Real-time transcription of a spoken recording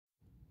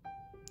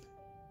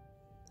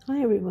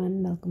Hi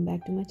everyone, welcome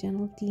back to my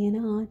channel Tea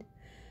and Art.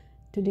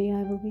 Today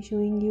I will be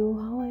showing you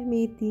how I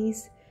made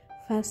these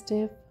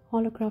festive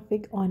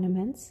holographic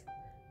ornaments.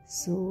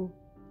 So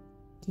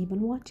keep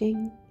on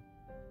watching.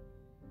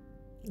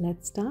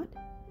 Let's start.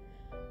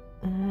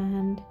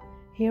 And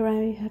here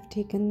I have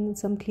taken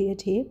some clear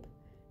tape,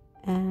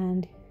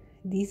 and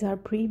these are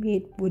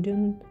pre-made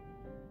wooden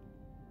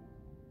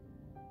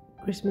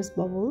Christmas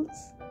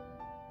bubbles,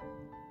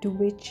 to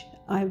which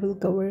I will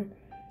cover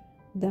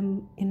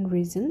them in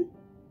resin.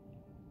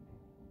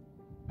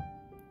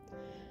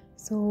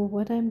 So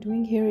what I'm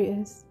doing here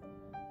is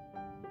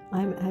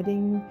I'm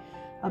adding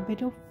a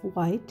bit of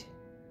white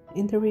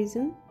in the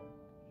resin,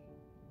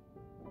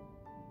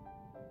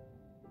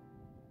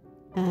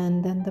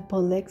 and then the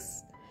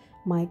Pearlex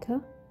mica.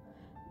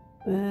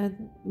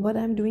 What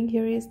I'm doing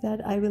here is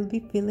that I will be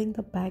filling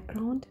the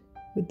background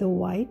with the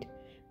white,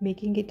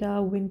 making it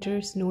a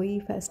winter snowy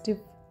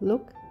festive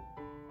look.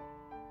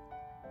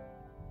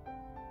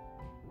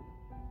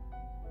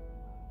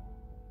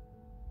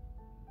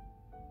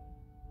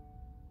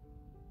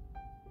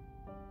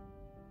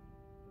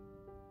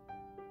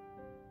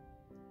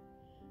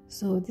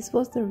 So this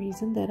was the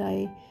reason that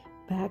I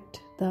packed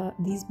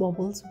these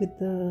bubbles with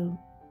the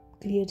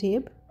clear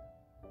tape.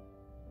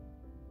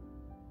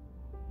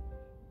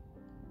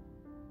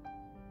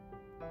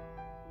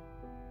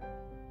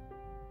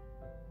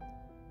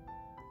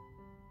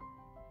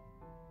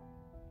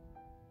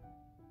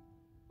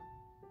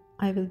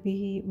 I will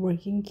be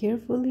working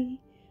carefully,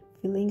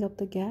 filling up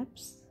the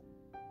gaps.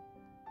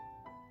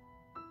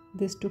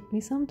 This took me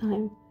some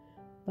time,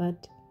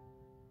 but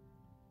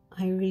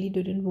I really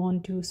didn't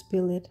want to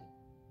spill it.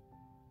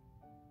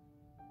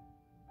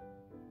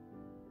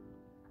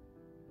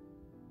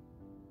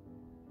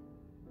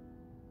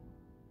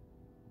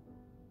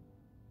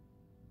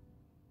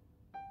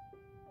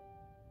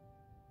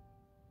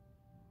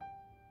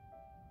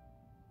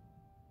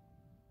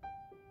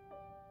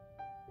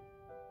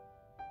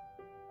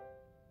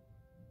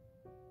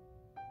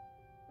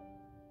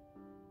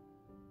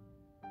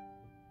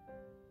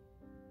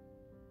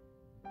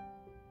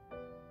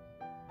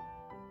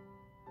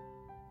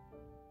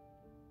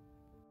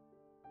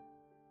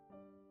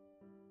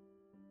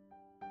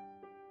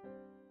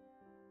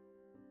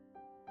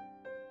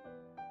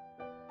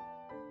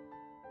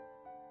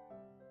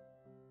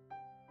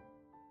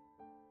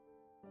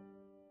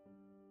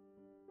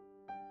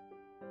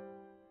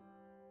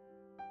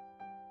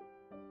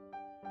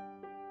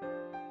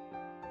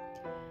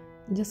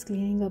 Just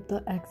cleaning up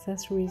the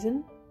excess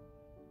resin.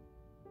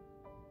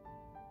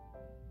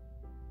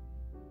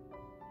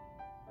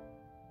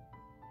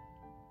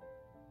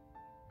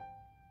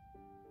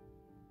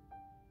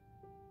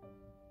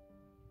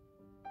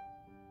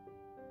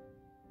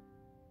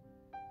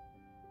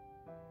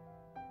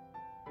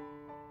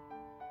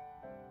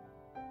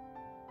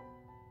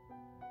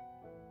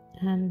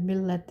 And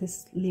we'll let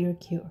this layer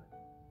cure.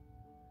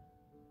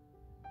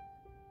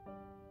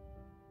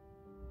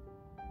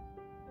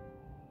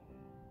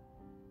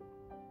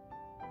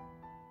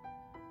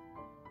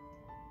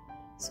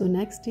 So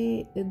next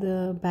day,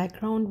 the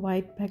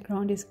white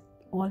background is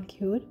all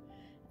cured,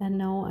 and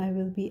now I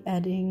will be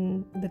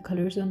adding the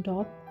colors on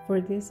top. For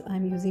this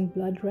I'm using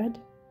blood red,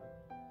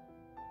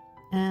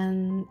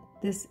 and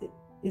this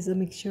is a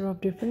mixture of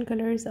different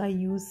colors. I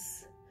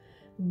use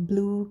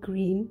blue,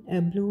 green,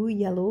 blue,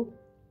 yellow,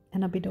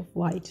 and a bit of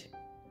white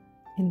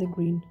in the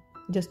green,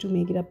 just to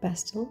make it a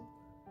pastel.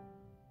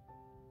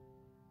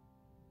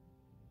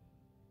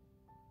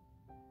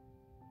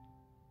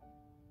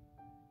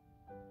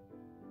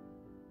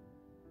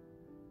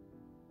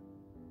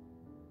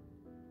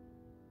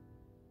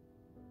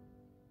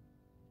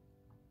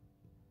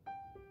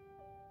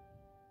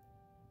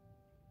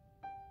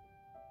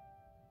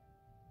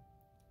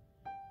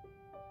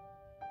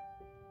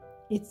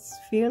 It's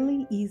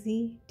fairly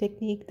easy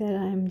technique that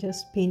I'm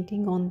just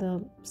painting on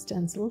the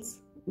stencils,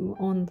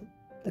 on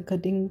the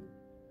cutting.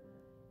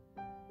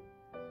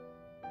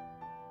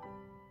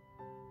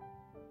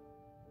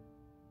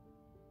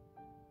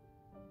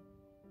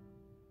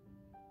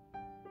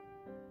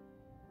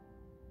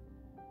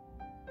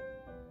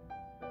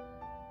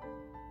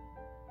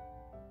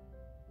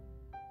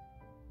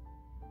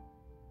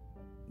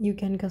 You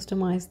can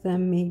customize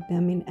them, make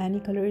them in any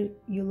color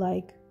you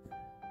like.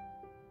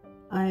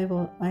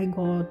 I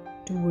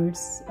got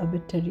towards a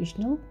bit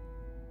traditional.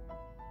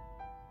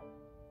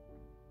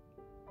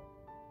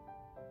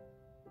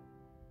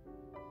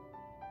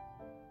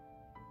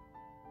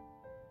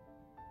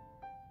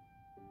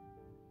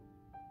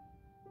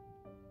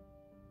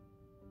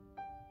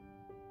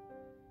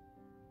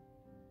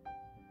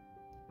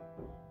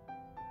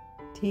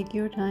 Take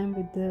your time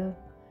with the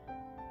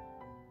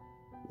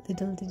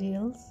little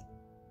details.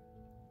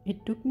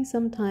 It took me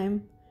some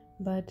time,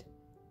 but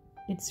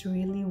it's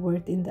really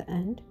worth in the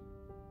end.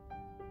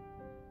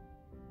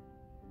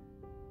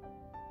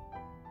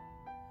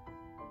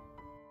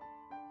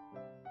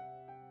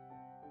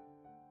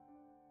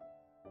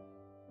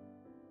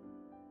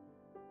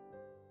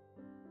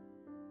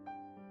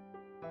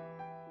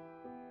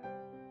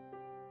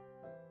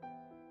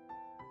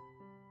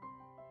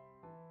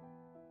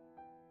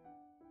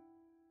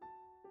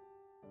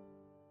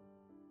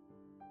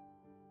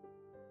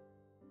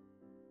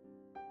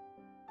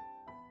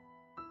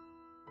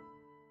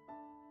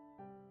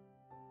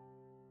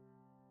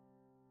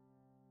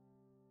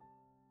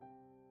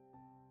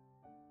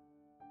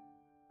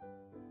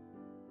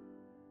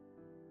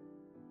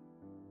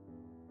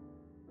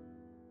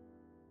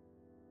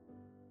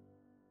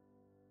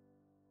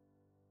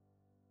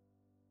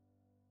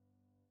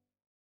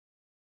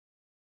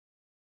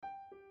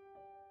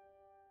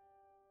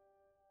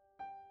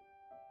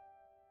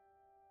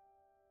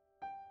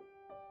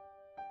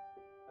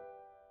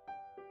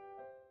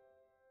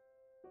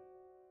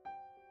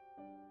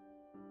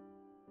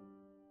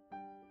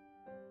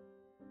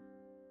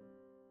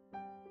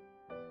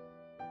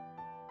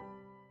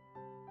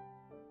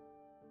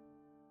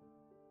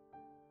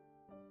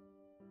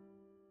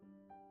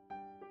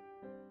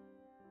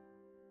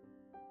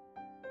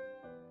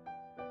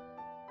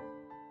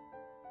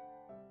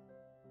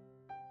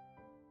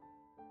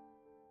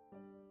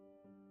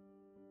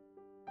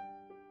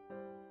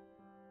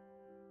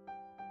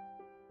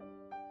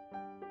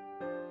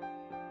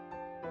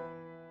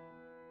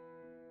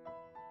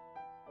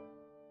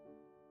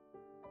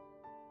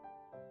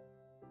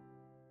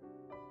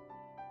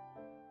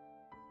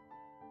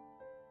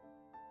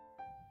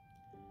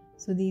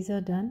 So these are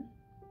done.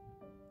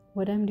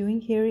 What I'm doing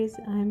here is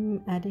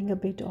I'm adding a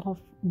bit of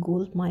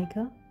gold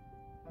mica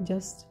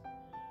just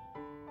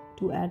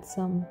to add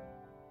some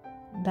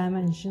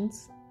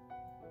dimensions.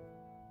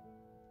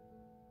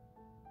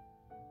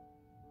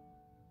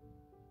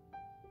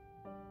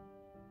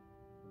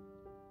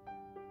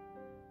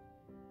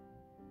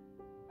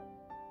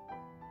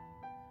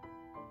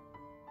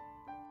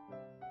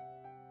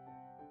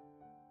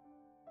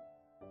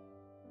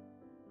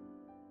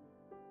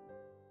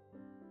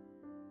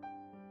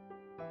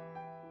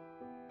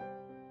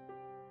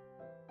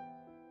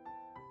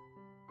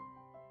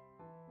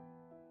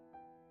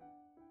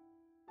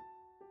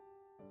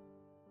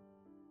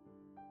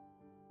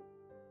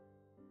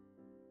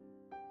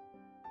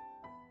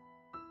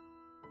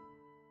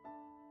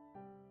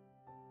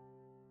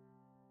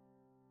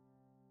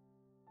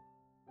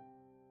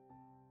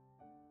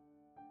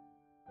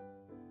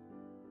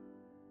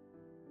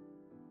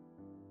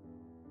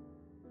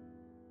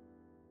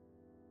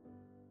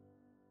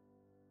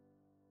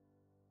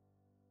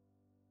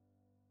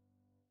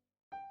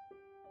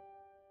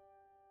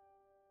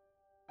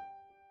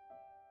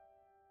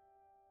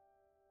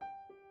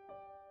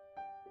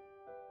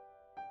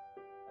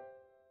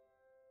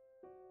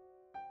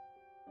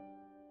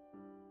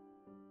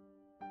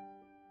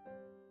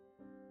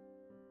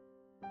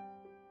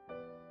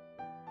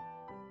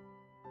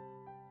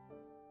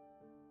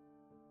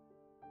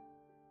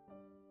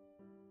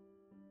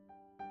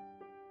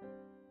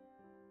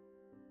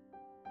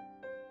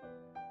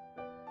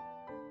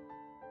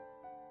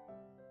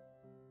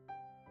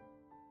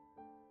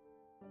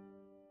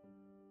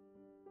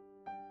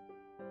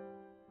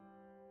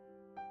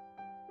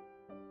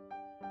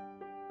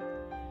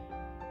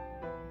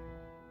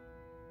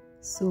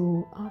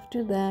 So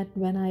after that,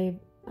 when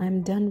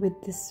I'm done with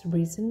this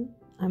resin,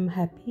 I'm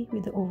happy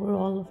with the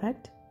overall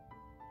effect.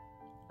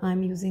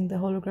 I'm using the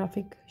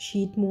holographic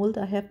sheet mold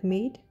I have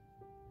made,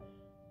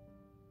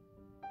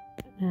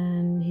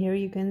 and here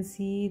you can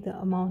see the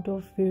amount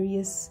of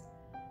various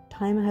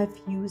time I have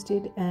used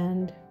it,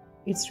 and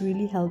it's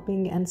really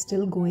helping and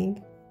still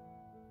going.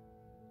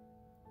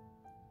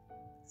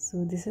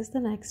 So this is the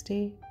next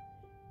day,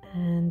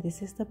 and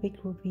this is the big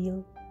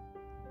reveal.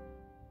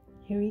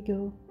 Here we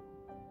go.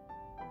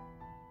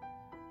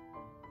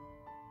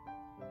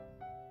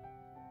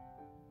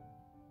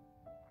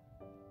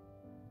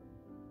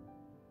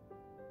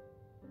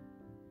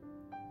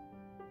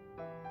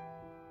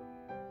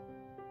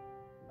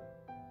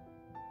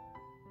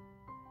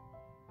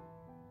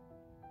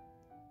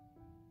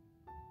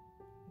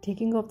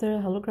 Taking off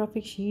the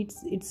holographic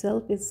sheets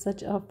itself is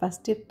such a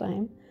festive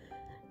time.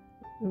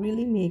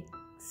 Really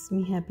makes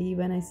me happy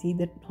when I see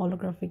that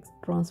holographic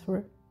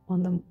transfer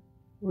on the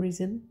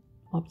resin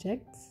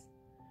objects.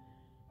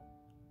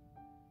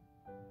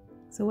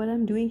 So what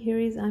I'm doing here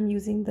is I'm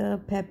using the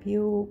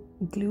Pebeo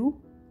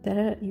glue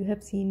that you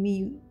have seen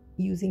me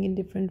using in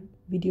different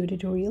video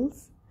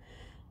tutorials,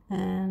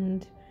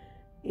 and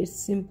it's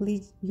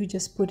simply you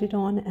just put it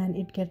on and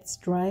it gets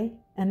dry,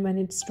 and when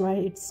it's dry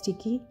it's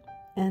sticky.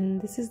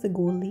 And this is the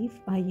gold leaf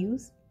I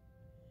use.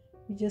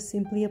 You just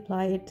simply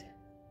apply it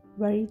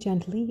very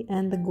gently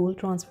and the gold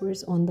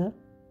transfers on the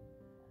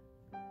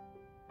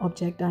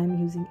object I am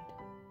using it.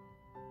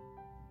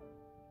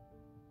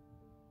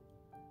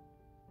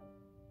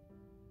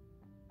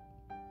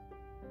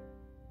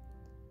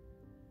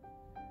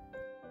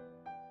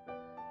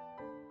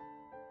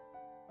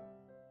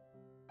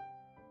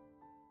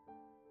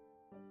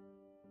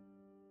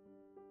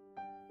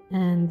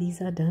 And these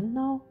are done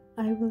now.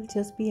 I will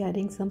just be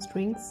adding some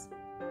strings,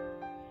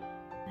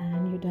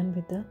 and you're done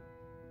with the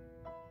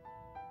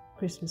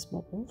Christmas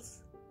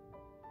baubles.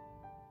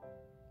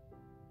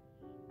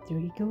 There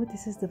you go.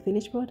 This is the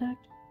finished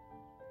product,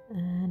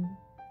 and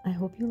I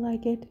hope you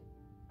like it.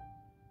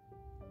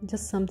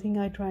 Just something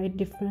I tried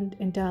different,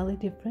 entirely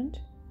different.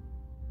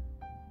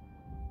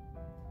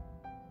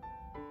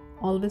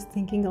 Always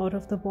thinking out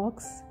of the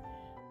box.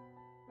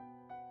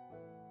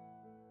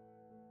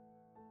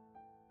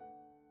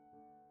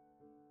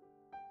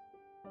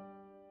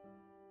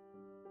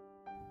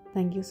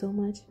 Thank you so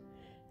much,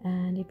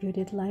 and if you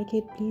did like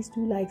it, please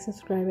do like,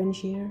 subscribe and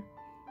share,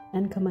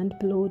 and comment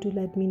below to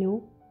let me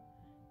know.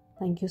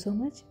 Thank you so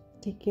much.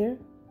 Take care.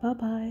 Bye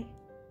bye.